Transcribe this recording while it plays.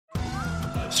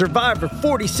Survivor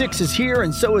 46 is here,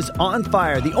 and so is On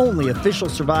Fire, the only official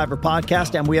Survivor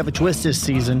podcast, and we have a twist this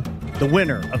season. The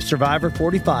winner of Survivor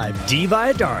 45, Dee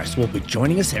Valladares, will be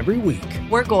joining us every week.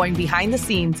 We're going behind the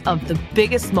scenes of the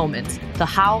biggest moments, the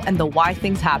how and the why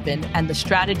things happen, and the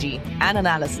strategy and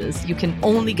analysis you can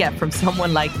only get from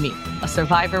someone like me, a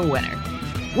Survivor winner.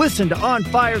 Listen to On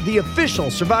Fire, the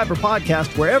official Survivor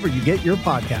podcast, wherever you get your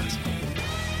podcast.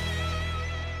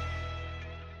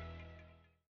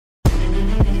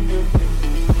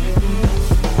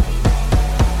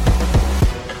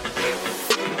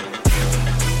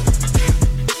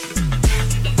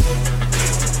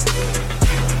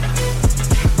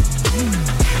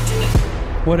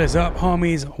 What is up,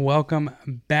 homies? Welcome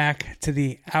back to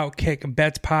the Outkick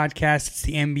Bets podcast. It's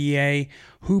the NBA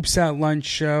Hoops at Lunch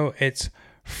show. It's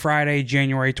Friday,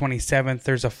 January 27th.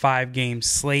 There's a 5-game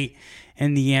slate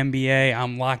in the NBA.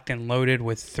 I'm locked and loaded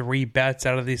with 3 bets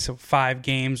out of these 5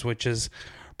 games, which is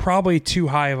probably too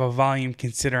high of a volume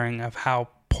considering of how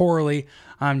poorly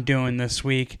I'm doing this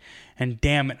week. And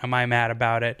damn it, am I mad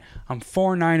about it. I'm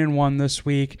 4-9-1 this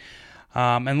week.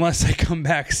 Unless I come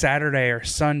back Saturday or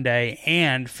Sunday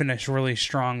and finish really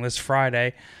strong this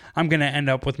Friday, I'm going to end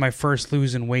up with my first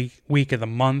losing week of the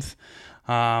month.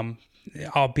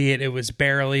 Albeit it was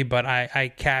barely, but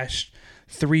I cashed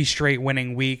 3 straight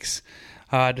winning weeks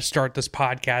to start this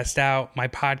podcast out. My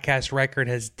podcast record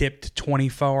has dipped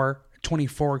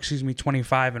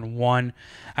 25-1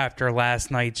 after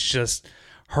last night's just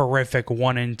horrific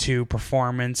 1-2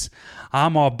 performance.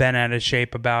 I'm all bent out of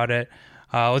shape about it.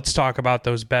 Let's talk about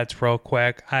those bets real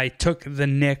quick. I took the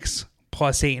Knicks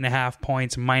plus 8.5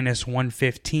 points, minus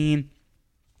 115.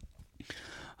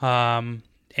 And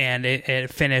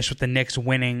it finished with the Knicks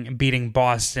beating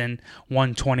Boston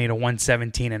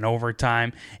 120-117 in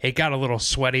overtime. It got a little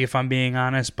sweaty, if I'm being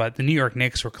honest, but the New York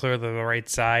Knicks were clearly the right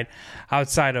side.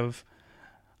 Outside of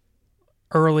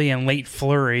early and late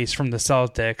flurries from the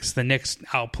Celtics, the Knicks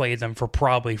outplayed them for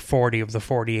probably 40 of the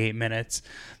 48 minutes.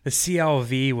 The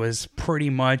CLV was pretty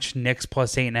much Knicks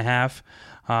plus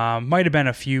 8.5. Might have been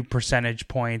a few percentage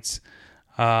points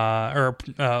or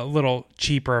a little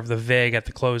cheaper of the VIG at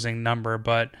the closing number,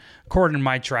 but according to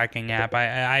my tracking app,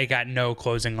 I got no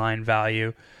closing line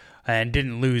value and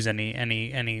didn't lose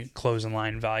any closing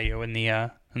line value in the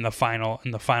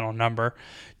final number.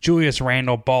 Julius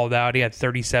Randle balled out. He had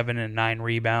 37 and 9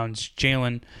 rebounds.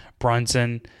 Jalen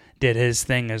Brunson did his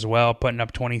thing as well, putting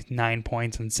up 29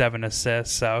 points and 7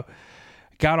 assists. So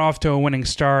got off to a winning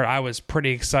start. I was pretty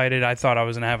excited. I thought I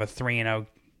was going to have a 3-0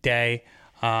 day.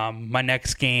 My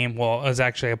next game, it was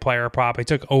actually a player prop. I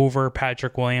took over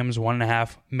Patrick Williams,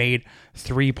 1.5, made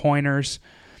 3-pointers.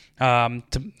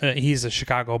 He's a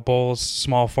Chicago Bulls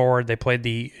small forward. They played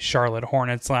the Charlotte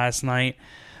Hornets last night.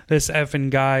 This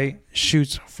effing guy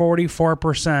shoots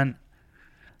 44%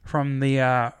 from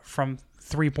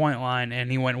 3-point line, and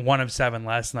he went 1 of 7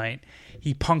 last night.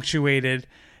 He punctuated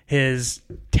his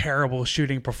terrible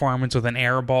shooting performance with an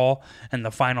air ball in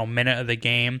the final minute of the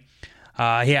game.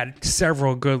 He had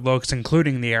several good looks,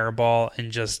 including the air ball, and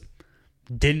just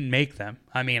didn't make them.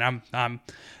 I mean,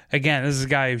 again, this is a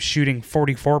guy who's shooting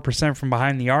 44% from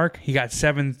behind the arc. He got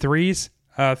 7 threes,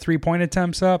 3-point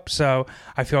attempts up. So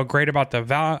I feel great about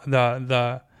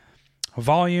the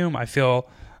volume. I feel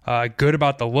good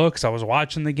about the looks. I was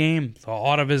watching the game.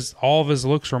 All of his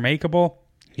looks were makeable.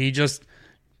 He just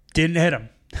didn't hit them.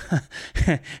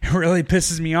 It really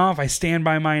pisses me off. I stand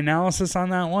by my analysis on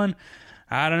that one.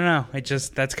 I don't know.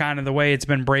 That's kind of the way it's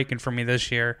been breaking for me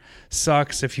this year.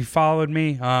 Sucks if you followed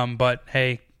me. But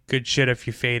hey, good shit if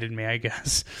you faded me, I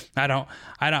guess. I don't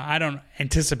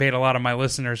anticipate a lot of my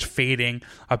listeners fading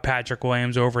a Patrick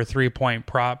Williams over 3-point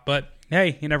prop, but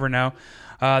hey, you never know.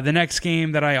 The next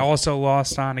game that I also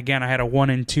lost on, again, I had a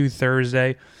 1-2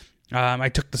 Thursday. I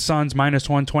took the Suns minus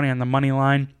 120 on the money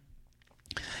line.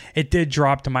 It did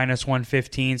drop to minus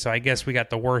 115, so I guess we got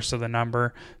the worst of the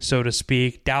number, so to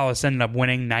speak. Dallas ended up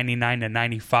winning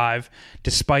 99-95,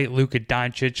 despite Luka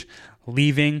Doncic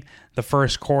leaving the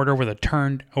first quarter with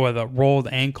a rolled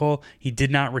ankle. He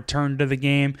did not return to the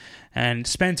game, and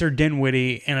Spencer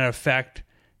Dinwiddie, in effect,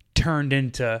 turned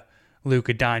into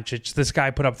Luka Doncic. This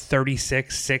guy put up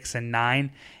 36, 6, and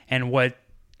 9, and what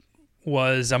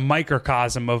was a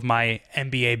microcosm of my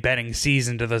NBA betting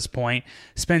season to this point.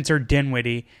 Spencer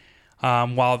Dinwiddie,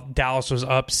 while Dallas was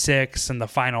up 6 in the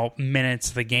final minutes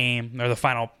of the game, or the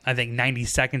final, I think, 90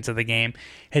 seconds of the game,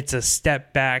 hits a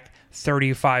step back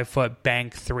 35-foot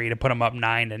bank 3 to put him up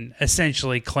 9 and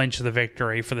essentially clinch the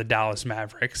victory for the Dallas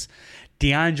Mavericks.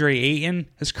 DeAndre Ayton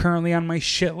is currently on my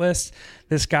shit list.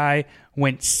 This guy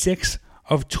went 6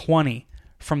 of 20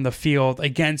 from the field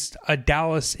against a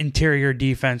Dallas interior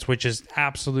defense, which is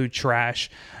absolute trash.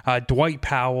 Dwight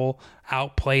Powell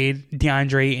outplayed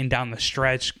DeAndre Ayton down the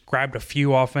stretch, grabbed a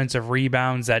few offensive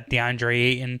rebounds that DeAndre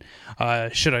Ayton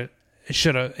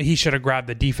should have grabbed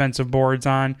the defensive boards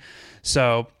on.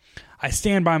 So I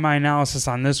stand by my analysis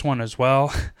on this one as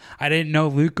well. I didn't know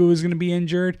Luka was going to be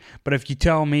injured, but if you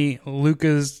tell me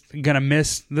Luka's going to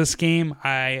miss this game,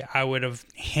 I would have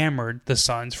hammered the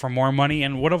Suns for more money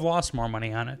and would have lost more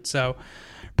money on it. So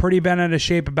pretty bent out of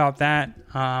shape about that.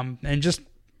 And just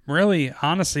really,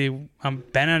 honestly, I'm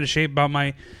bent out of shape about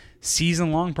my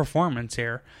season-long performance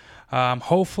here.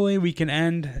 Hopefully we can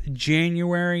end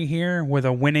January here with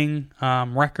a winning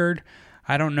record.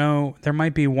 I don't know. There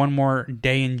might be one more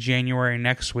day in January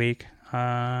next week.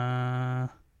 I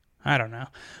don't know.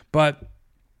 But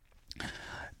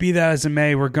be that as it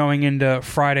may, we're going into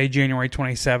Friday, January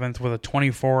 27th with a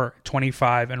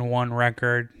 24-25-1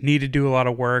 record. Need to do a lot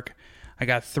of work. I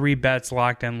got 3 bets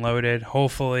locked and loaded.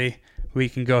 Hopefully we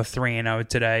can go 3-0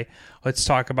 today. Let's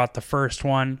talk about the first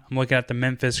one. I'm looking at the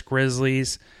Memphis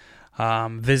Grizzlies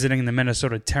visiting the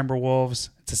Minnesota Timberwolves.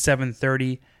 It's a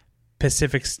 7:30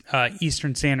 Pacific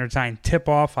Eastern Standard Time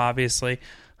tip-off, obviously.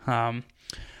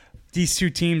 These two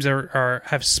teams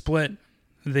have split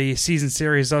the season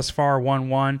series thus far,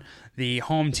 1-1. The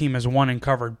home team has won and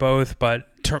covered both, but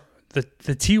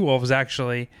the T-Wolves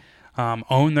actually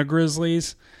own the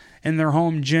Grizzlies in their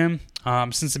home gym.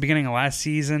 Since the beginning of last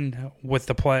season, with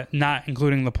the not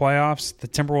including the playoffs, the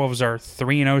Timberwolves are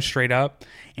 3-0 straight up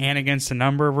and against the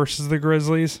number versus the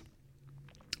Grizzlies.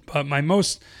 But my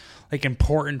most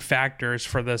important factors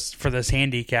for this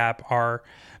handicap are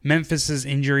Memphis's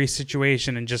injury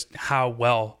situation and just how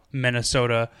well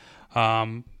Minnesota,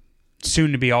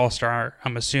 soon to be All-Star,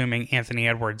 I'm assuming Anthony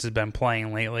Edwards has been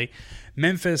playing lately.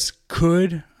 Memphis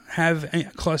could have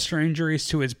cluster injuries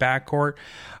to its backcourt.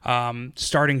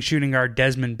 Starting shooting guard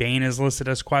Desmond Bane is listed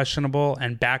as questionable,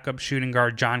 and backup shooting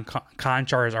guard John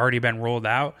Konchar has already been ruled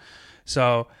out.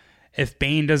 So if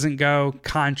Bane doesn't go,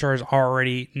 Konchar is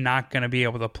already not going to be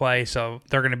able to play, so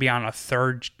they're going to be on a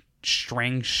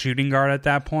third-string shooting guard at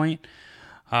that point,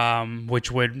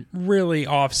 which would really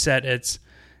offset its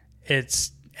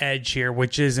edge here,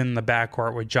 which is in the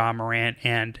backcourt with John Morant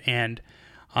and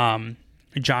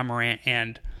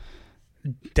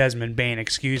Desmond Bane,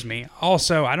 excuse me.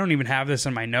 Also, I don't even have this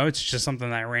in my notes, it's just something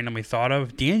that I randomly thought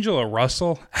of. D'Angelo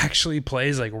Russell actually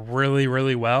plays really,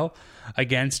 really well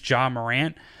against John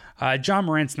Morant. John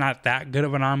Morant's not that good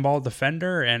of an on-ball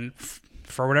defender, and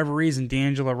for whatever reason,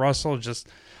 D'Angelo Russell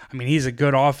he's a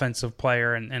good offensive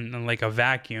player and like a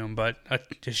vacuum, but a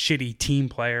shitty team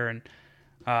player and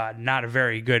not a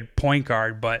very good point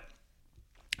guard, but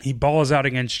he balls out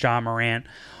against John Morant.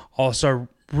 Also,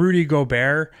 Rudy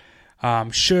Gobert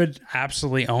should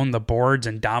absolutely own the boards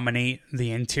and dominate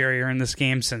the interior in this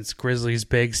game since Grizzlies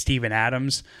big Steven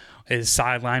Adams is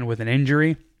sidelined with an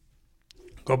injury.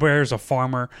 Gobert is a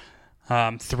former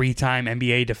 3-time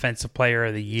NBA Defensive Player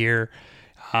of the Year,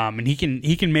 and he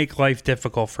can make life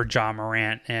difficult for John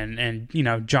Morant. And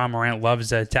John Morant loves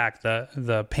to attack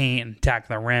the paint and attack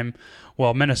the rim.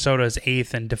 Well, Minnesota's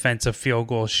 8th in defensive field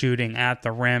goal shooting at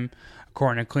the rim,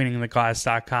 according to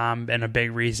CleaningTheGlass.com, and a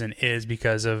big reason is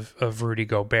because of Rudy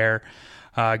Gobert.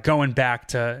 Going back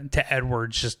to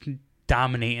Edwards just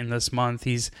dominating this month,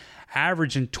 he's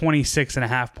averaging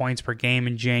 26.5 points per game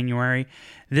in January.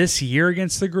 This year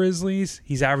against the Grizzlies,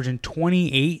 he's averaging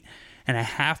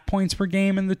 28.5 points per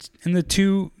game in the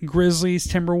two Grizzlies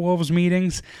Timberwolves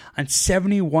meetings on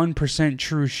 71%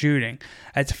 true shooting.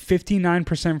 That's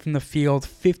 59% from the field,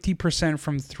 50%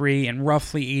 from 3, and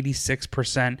roughly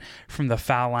 86% from the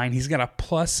foul line. He's got a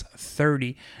plus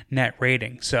 30 net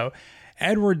rating. So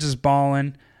Edwards is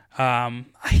balling.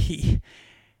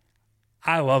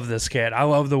 I love this kid. I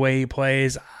love the way he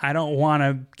plays. I don't want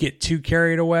to get too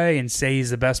carried away and say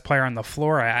he's the best player on the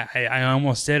floor. I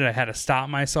almost did. I had to stop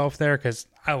myself there because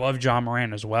I love John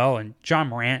Morant as well. And John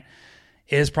Morant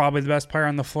is probably the best player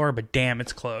on the floor, but damn,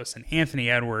 it's close. And Anthony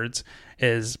Edwards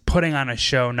is putting on a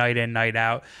show night in, night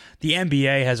out. The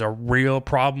NBA has a real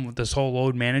problem with this whole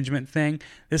load management thing.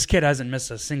 This kid hasn't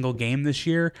missed a single game this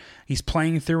year. He's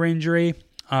playing through injury,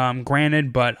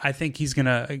 granted, but I think he's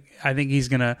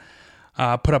gonna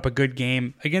put up a good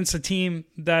game against a team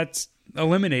that's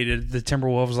eliminated the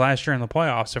Timberwolves last year in the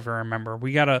playoffs, if I remember.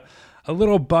 We got a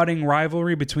little budding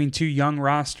rivalry between two young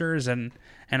rosters, and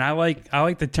I like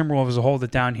the Timberwolves to hold it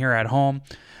down here at home.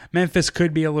 Memphis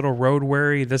could be a little road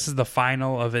weary. This is the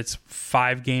final of its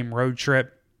 5-game road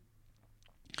trip.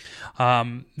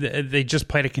 They just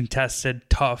played a contested,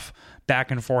 tough back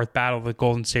and forth battle with the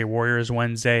Golden State Warriors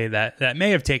Wednesday that may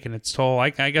have taken its toll. I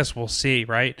guess we'll see,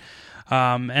 right?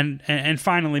 And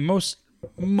finally, most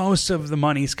of the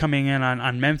money's coming in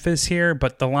on Memphis here,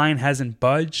 but the line hasn't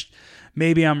budged.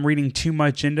 Maybe I'm reading too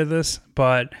much into this,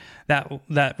 but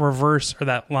that reverse or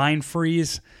that line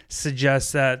freeze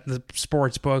suggests that the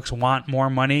sports books want more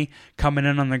money coming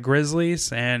in on the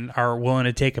Grizzlies and are willing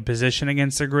to take a position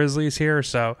against the Grizzlies here.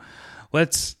 So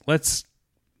let's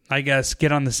I guess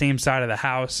get on the same side of the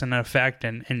house in effect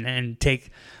and take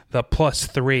the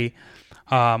 +3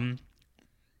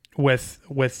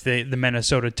 with the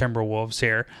Minnesota Timberwolves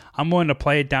here. I'm willing to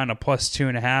play it down to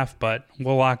 +2.5, but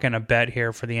we'll lock in a bet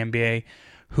here for the NBA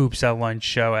Hoops at Lunch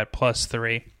show at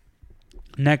 +3.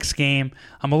 Next game,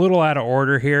 I'm a little out of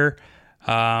order here,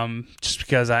 just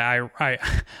because I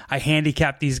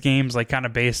handicap these games like kind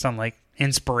of based on like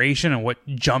inspiration and what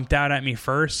jumped out at me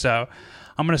first. So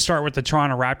I'm going to start with the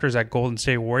Toronto Raptors at Golden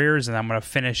State Warriors, and I'm going to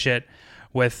finish it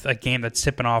with a game that's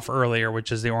tipping off earlier,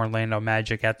 which is the Orlando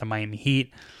Magic at the Miami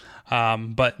Heat.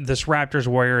 But this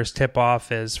Raptors-Warriors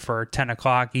tip-off is for 10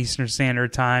 o'clock Eastern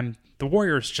Standard Time. The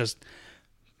Warriors just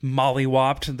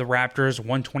mollywopped the Raptors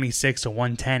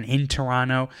 126-110 in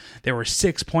Toronto. They were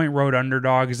 6-point road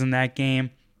underdogs in that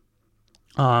game.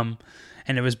 And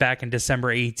it was back in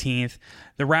December 18th.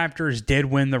 The Raptors did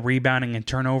win the rebounding and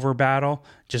turnover battle,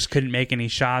 just couldn't make any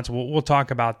shots. We'll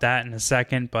talk about that in a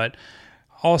second, but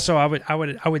also I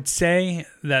would say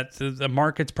that the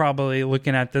market's probably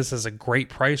looking at this as a great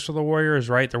price for the Warriors,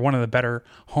 right? They're one of the better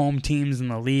home teams in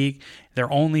the league.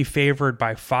 They're only favored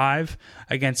by 5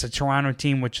 against a Toronto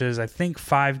team, which is I think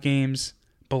 5 games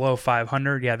below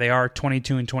 500. Yeah, they are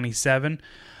 22-27.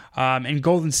 And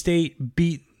Golden State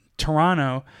beat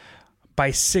Toronto by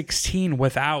 16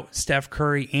 without Steph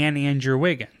Curry and Andrew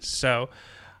Wiggins. So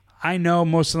I know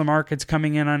most of the market's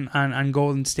coming in on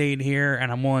Golden State here, and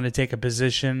I'm willing to take a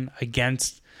position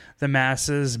against the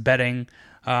masses, betting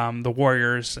the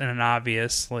Warriors in an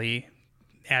obviously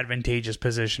advantageous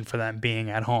position for them being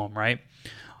at home, right?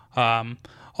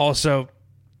 Also,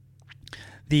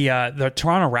 the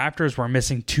Toronto Raptors were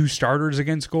missing 2 starters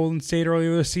against Golden State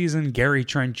earlier this season. Gary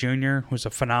Trent Jr., who's a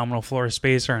phenomenal floor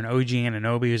spacer, and OG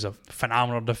Anunoby, who's a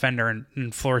phenomenal defender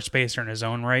and floor spacer in his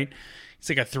own right. He's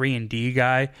like a 3-and-D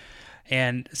guy.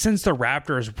 And since the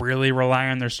Raptors really rely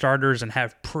on their starters and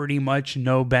have pretty much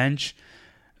no bench,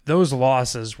 those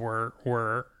losses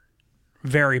were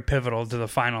very pivotal to the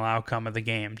final outcome of the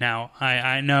game. Now,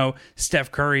 I know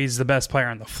Steph Curry is the best player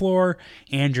on the floor.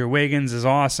 Andrew Wiggins is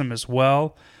awesome as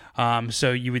well.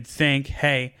 So you would think,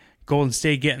 hey, Golden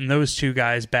State getting those 2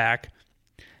 guys back,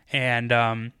 and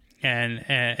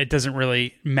it doesn't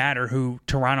really matter who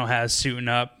Toronto has suiting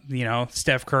up. You know,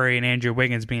 Steph Curry and Andrew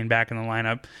Wiggins being back in the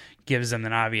lineup gives them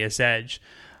an obvious edge.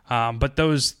 But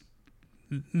those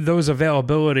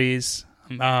availabilities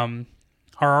are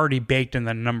already baked in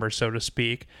the numbers, so to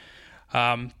speak.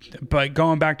 But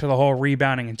going back to the whole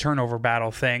rebounding and turnover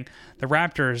battle thing, the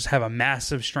Raptors have a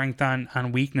massive strength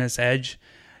on weakness edge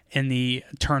in the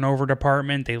turnover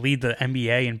department. They lead the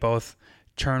NBA in both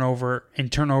turnover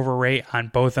rate on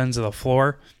both ends of the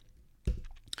floor.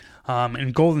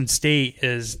 And Golden State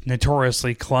is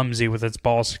notoriously clumsy with its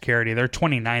ball security. They're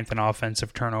 29th in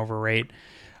offensive turnover rate.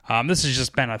 This has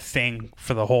just been a thing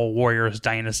for the whole Warriors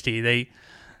dynasty.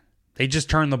 They just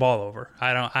turn the ball over.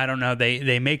 I don't know.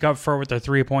 They make up for it with their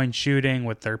 3-point shooting,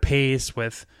 with their pace,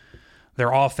 with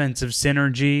their offensive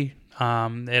synergy.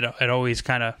 It always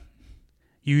kind of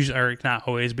usually, or not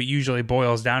always, but usually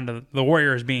boils down to the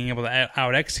Warriors being able to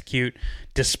out-execute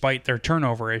despite their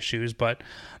turnover issues. But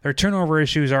their turnover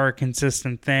issues are a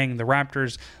consistent thing. The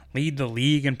Raptors lead the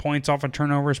league in points off of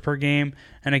turnovers per game.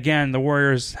 And again, the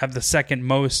Warriors have the second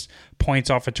most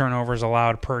points off of turnovers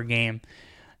allowed per game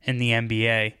in the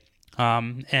NBA.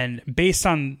 And based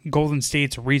on Golden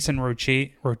State's recent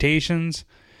rotations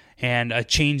and a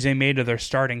change they made to their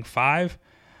starting 5,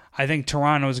 I think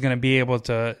Toronto is going to be able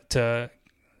to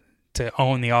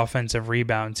own the offensive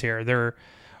rebounds here. They're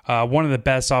one of the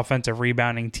best offensive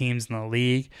rebounding teams in the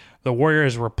league. The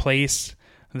Warriors replaced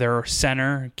their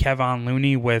center, Kevon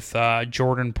Looney, with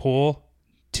Jordan Poole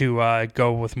to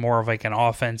go with more of like an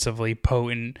offensively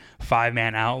potent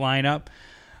 5-man out lineup.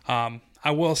 I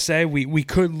will say we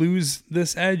could lose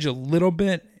this edge a little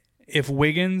bit if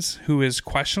Wiggins, who is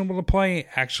questionable to play,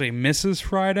 actually misses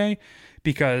Friday,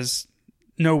 because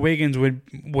no Wiggins would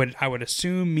I would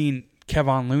assume mean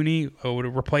Kevon Looney would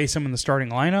replace him in the starting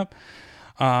lineup.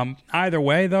 Either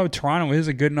way, though, Toronto is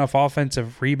a good enough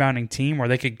offensive rebounding team where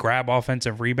they could grab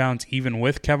offensive rebounds even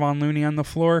with Kevon Looney on the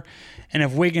floor. And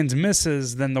if Wiggins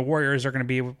misses, then the Warriors are going to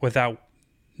be without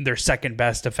their second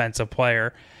best defensive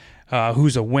player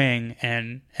who's a wing,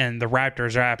 and the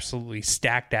Raptors are absolutely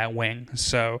stacked at wing.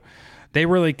 So they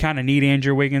really kind of need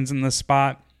Andrew Wiggins in this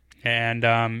spot.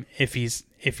 And if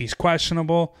he's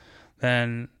questionable,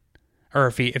 then, or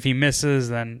if he misses,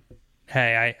 then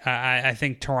hey, I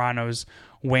think Toronto's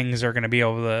wings are going to be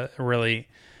able to really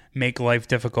make life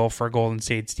difficult for Golden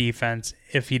State's defense.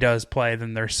 If he does play,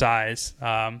 then their size,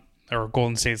 or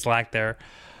Golden State's lack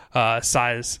of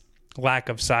size,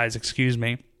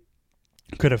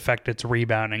 could affect its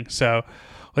rebounding. So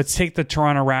let's take the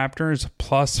Toronto Raptors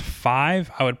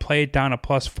 +5. I would play it down to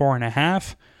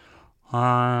 +4.5.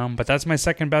 But that's my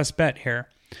second best bet here.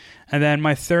 And then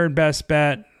my third best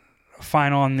bet,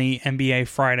 final on the NBA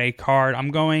Friday card,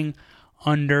 I'm going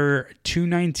under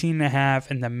 219.5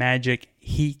 in the Magic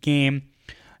Heat game.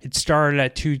 It started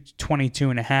at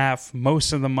 222.5.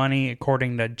 Most of the money,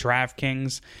 according to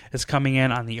DraftKings, is coming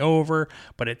in on the over,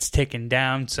 but it's ticking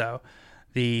down. So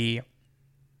the,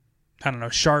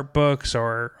 sharp books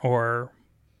or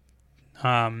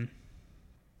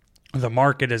the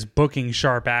market is booking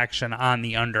sharp action on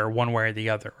the under one way or the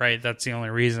other, right? That's the only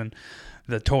reason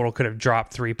the total could have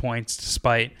dropped 3 points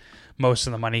despite most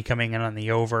of the money coming in on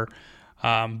the over.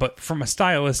 But from a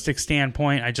stylistic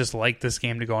standpoint, I just like this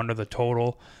game to go under the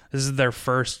total. This is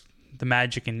the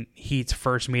Magic and Heat's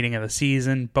first meeting of the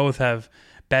season. Both have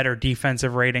better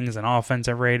defensive ratings and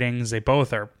offensive ratings. They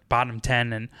both are bottom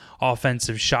 10 in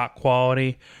offensive shot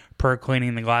quality per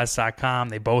cleaningtheglass.com.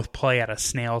 They both play at a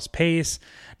snail's pace.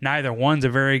 Neither one's a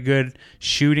very good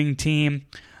shooting team.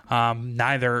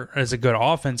 Neither is a good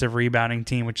offensive rebounding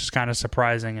team, which is kind of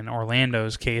surprising in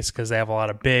Orlando's case because they have a lot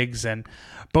of bigs, and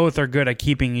both are good at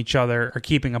keeping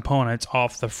opponents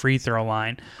off the free throw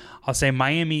line. I'll say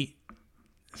Miami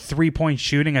 3-point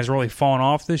shooting has really fallen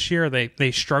off this year.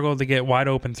 They struggle to get wide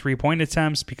open 3-point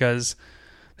attempts because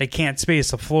they can't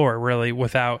space the floor really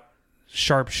without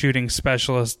sharp shooting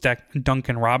specialist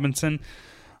Duncan Robinson.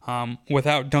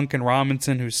 Without Duncan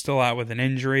Robinson, who's still out with an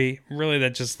injury, really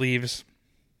that just leaves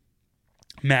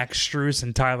Max Strus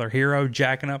and Tyler Hero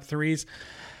jacking up threes.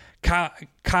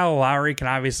 Kyle Lowry can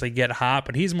obviously get hot,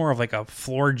 but he's more of like a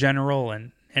floor general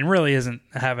and really isn't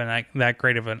having that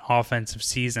great of an offensive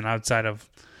season outside of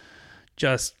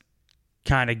just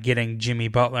kind of getting Jimmy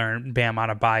Butler and Bam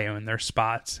Adebayo in their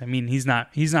spots. I mean, he's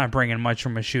not bringing much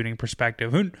from a shooting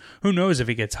perspective. Who knows if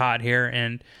he gets hot here?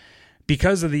 And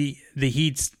because of the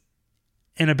Heat's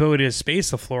inability to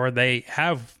space the floor, they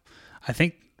have, I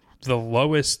think, the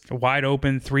lowest wide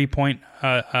open 3-point,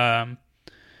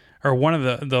 or one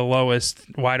of the lowest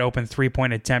wide open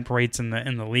 3-point attempt rates in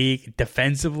the league.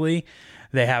 Defensively,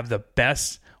 they have the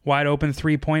best wide open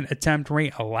 3-point attempt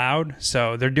rate allowed.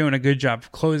 So they're doing a good job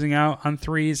of closing out on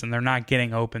threes, and they're not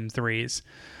getting open threes.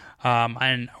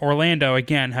 And Orlando,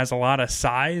 again, has a lot of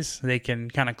size. They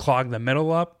can kind of clog the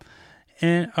middle up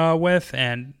with,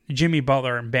 and Jimmy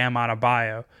Butler and Bam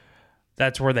Adebayo,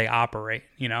 that's where they operate,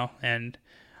 and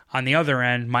on the other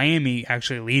end, Miami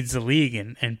actually leads the league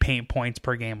in paint points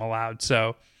per game allowed.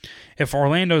 So if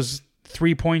Orlando's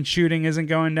 3-point shooting isn't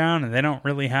going down and they don't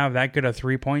really have that good of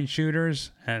 3-point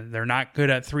shooters and they're not good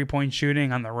at 3-point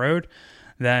shooting on the road,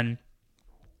 then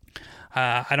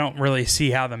I don't really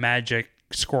see how the Magic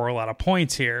score a lot of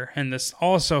points here. And this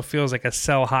also feels like a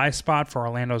sell high spot for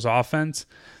Orlando's offense.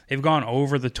 They've gone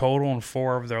over the total in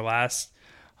 4 of their last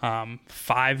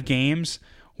 5 games,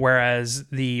 whereas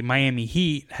the Miami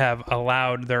Heat have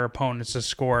allowed their opponents to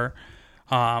score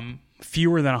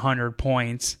fewer than 100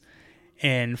 points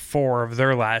in 4 of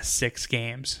their last 6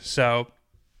 games. So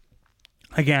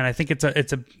again, I think it's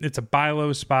a buy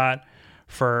low spot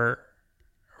for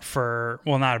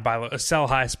not a buy low, a sell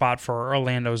high spot for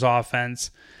Orlando's offense,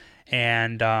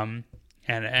 and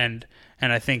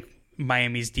I think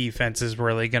Miami's defense is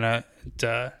really gonna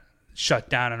shut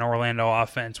down an Orlando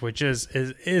offense, which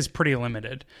is pretty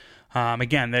limited.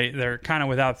 Again, they're kind of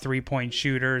without 3-point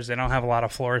shooters. They don't have a lot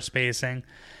of floor spacing,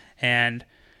 and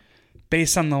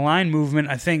based on the line movement,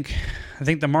 I think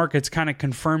the market's kind of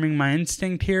confirming my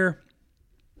instinct here.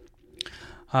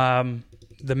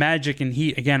 The Magic and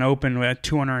Heat again open with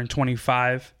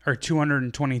 225 or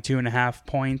 222.5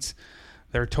 points,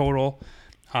 their total.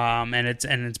 And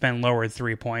it's been lowered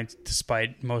 3 points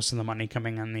despite most of the money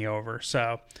coming on the over.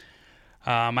 So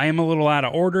I am a little out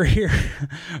of order here,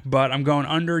 but I'm going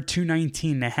under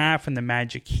 219.5 in the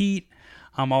Magic Heat.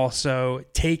 I'm also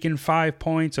taking 5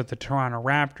 points with the Toronto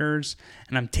Raptors,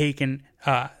 and I'm taking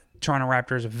Toronto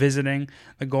Raptors visiting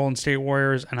the Golden State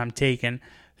Warriors, and I'm taking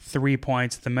 3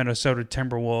 points with the Minnesota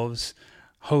Timberwolves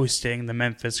hosting the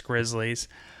Memphis Grizzlies.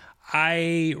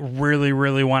 I really,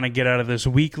 really want to get out of this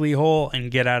weekly hole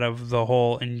and get out of the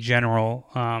hole in general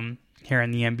here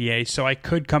in the NBA. So I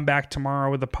could come back tomorrow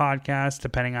with a podcast,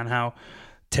 depending on how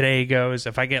today goes.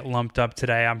 If I get lumped up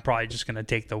today, I'm probably just going to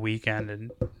take the weekend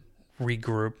and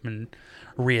regroup and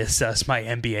reassess my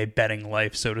NBA betting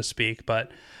life, so to speak.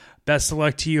 But best of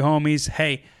luck to you, homies.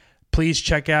 Hey, please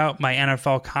check out my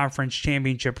NFL Conference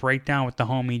Championship breakdown with the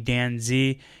homie Dan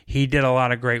Z. He did a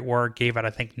lot of great work, gave out,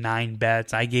 I think, 9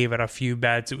 bets. I gave it a few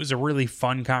bets. It was a really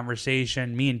fun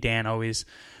conversation. Me and Dan always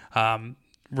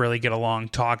really get along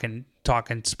talking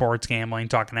sports gambling,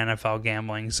 talking NFL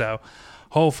gambling. So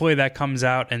hopefully that comes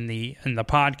out in the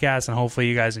podcast, and hopefully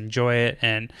you guys enjoy it.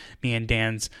 And me and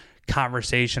Dan's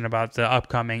conversation about the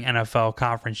upcoming NFL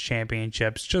Conference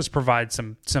Championships just provide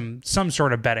some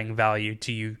sort of betting value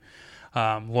to you,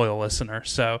 loyal listener.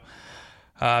 So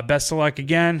best of luck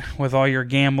again with all your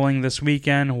gambling this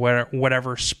weekend,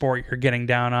 whatever sport you're getting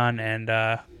down on,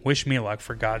 and wish me luck,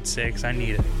 for God's sakes. I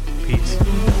need it.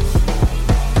 Peace.